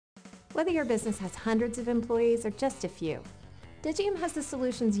Whether your business has hundreds of employees or just a few, Digium has the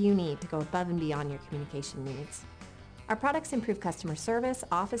solutions you need to go above and beyond your communication needs. Our products improve customer service,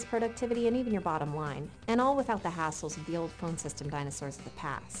 office productivity, and even your bottom line, and all without the hassles of the old phone system dinosaurs of the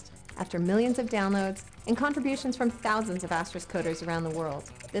past. After millions of downloads and contributions from thousands of Asterisk coders around the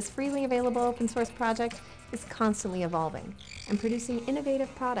world, this freely available open source project is constantly evolving and producing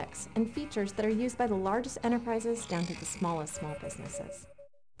innovative products and features that are used by the largest enterprises down to the smallest small businesses.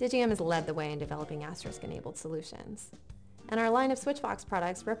 Digium has led the way in developing Asterisk-enabled solutions, and our line of Switchvox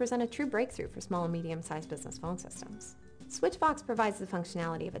products represent a true breakthrough for small and medium-sized business phone systems. Switchvox provides the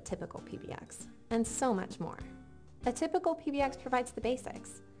functionality of a typical PBX, and so much more. A typical PBX provides the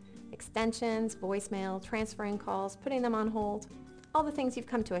basics: extensions, voicemail, transferring calls, putting them on hold, all the things you've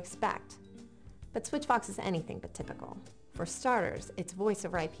come to expect. But Switchvox is anything but typical. For starters, it's voice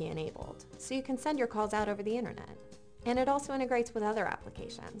over IP enabled, so you can send your calls out over the internet. And it also integrates with other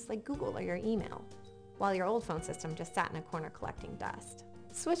applications, like Google or your email, while your old phone system just sat in a corner collecting dust.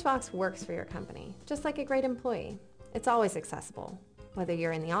 Switchvox works for your company, just like a great employee. It's always accessible, whether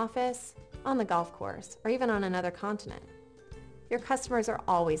you're in the office, on the golf course, or even on another continent. Your customers are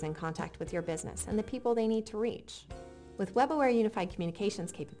always in contact with your business and the people they need to reach. With web-aware unified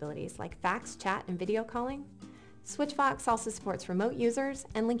communications capabilities like fax, chat, and video calling, Switchvox also supports remote users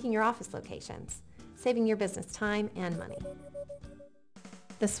and linking your office locations, saving your business time and money.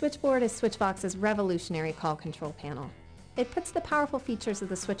 The switchboard is Switchvox's revolutionary call control panel. It puts the powerful features of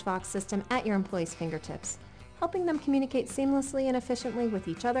the Switchvox system at your employees' fingertips, helping them communicate seamlessly and efficiently with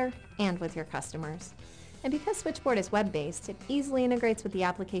each other and with your customers. And because Switchboard is web-based, it easily integrates with the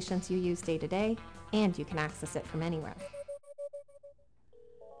applications you use day to day, and you can access it from anywhere.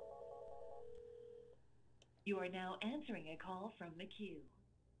 You are now answering a call from the queue.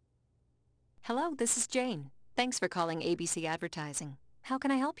 Hello, this is Jane. Thanks for calling ABC Advertising. How can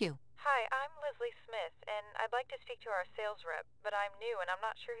I help you? Hi, I'm Leslie Smith, and I'd like to speak to our sales rep, but I'm new and I'm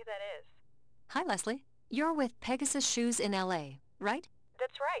not sure who that is. Hi, Leslie. You're with Pegasus Shoes in LA, right?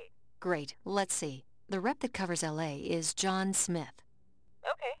 That's right. Great. Let's see. The rep that covers LA is John Smith.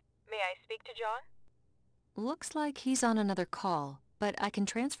 Okay. May I speak to John? Looks like he's on another call, but I can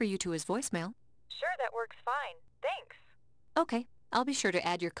transfer you to his voicemail. Sure, that works fine. Thanks. Okay. I'll be sure to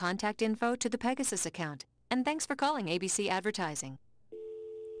add your contact info to the Pegasus account. And thanks for calling ABC Advertising.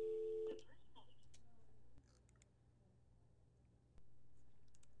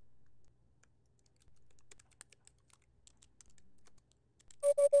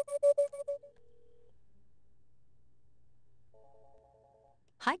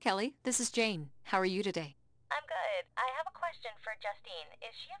 Hi, Kelly. This is Jane. How are you today? I'm good. I have a question for Justine.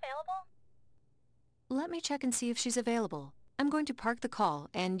 Is she available? Let me check and see if she's available. I'm going to park the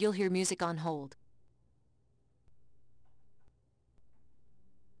call, and you'll hear music on hold.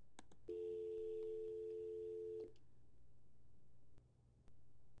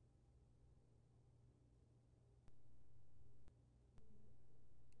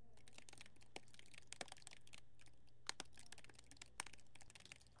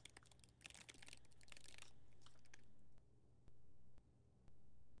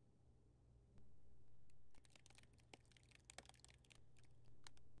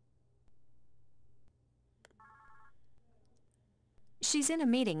 She's in a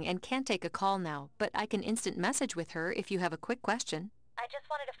meeting and can't take a call now, but I can instant message with her if you have a quick question. I just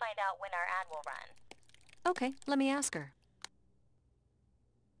wanted to find out when our ad will run. Okay, let me ask her.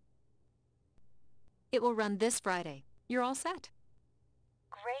 It will run this Friday. You're all set.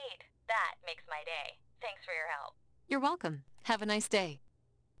 Great. That makes my day. Thanks for your help. You're welcome. Have a nice day.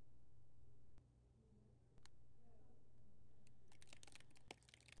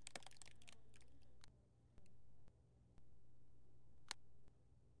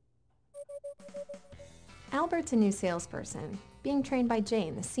 Albert's a new salesperson, being trained by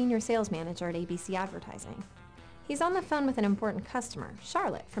Jane, the senior sales manager at ABC Advertising. He's on the phone with an important customer,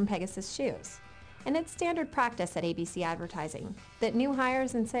 Charlotte from Pegasus Shoes. And it's standard practice at ABC Advertising that new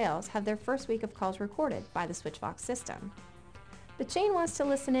hires in sales have their first week of calls recorded by the Switchvox system. But Jane wants to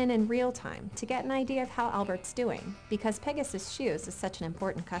listen in real time to get an idea of how Albert's doing, because Pegasus Shoes is such an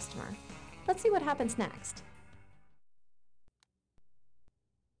important customer. Let's see what happens next.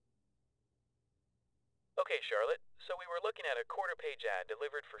 Okay, Charlotte, so we were looking at a quarter-page ad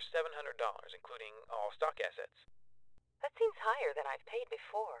delivered for $700, including all stock assets. That seems higher than I've paid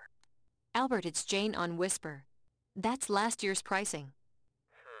before. Albert, it's Jane on Whisper. That's last year's pricing.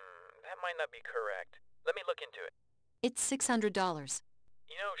 That might not be correct. Let me look into it. It's $600.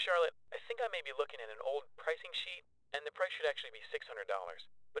 You know, Charlotte, I think I may be looking at an old pricing sheet, and the price should actually be $600.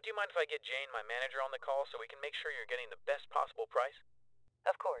 But do you mind if I get Jane, my manager, on the call so we can make sure you're getting the best possible price?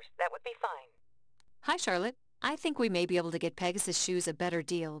 Of course, that would be fine. Hi, Charlotte. I think we may be able to get Pegasus Shoes a better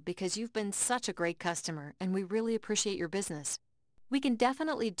deal because you've been such a great customer and we really appreciate your business. We can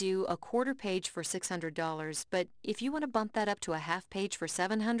definitely do a quarter page for $600, but if you want to bump that up to a half page for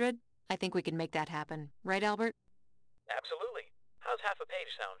 $700, I think we can make that happen. Right, Albert? Absolutely. How's half a page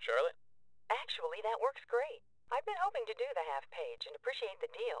sound, Charlotte? Actually, that works great. I've been hoping to do the half page and appreciate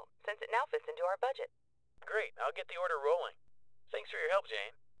the deal, since it now fits into our budget. Great, I'll get the order rolling. Thanks for your help,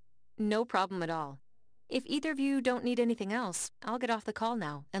 Jane. No problem at all. If either of you don't need anything else, I'll get off the call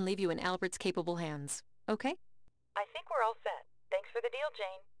now and leave you in Albert's capable hands. Okay? I think we're all set. Thanks for the deal,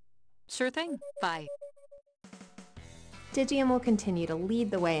 Jane. Sure thing. Bye. Digium will continue to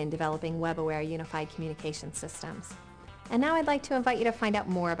lead the way in developing web-aware unified communication systems. And now I'd like to invite you to find out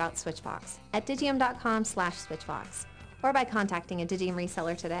more about Switchvox at digium.com/switchvox or by contacting a Digium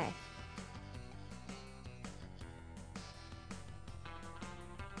reseller today.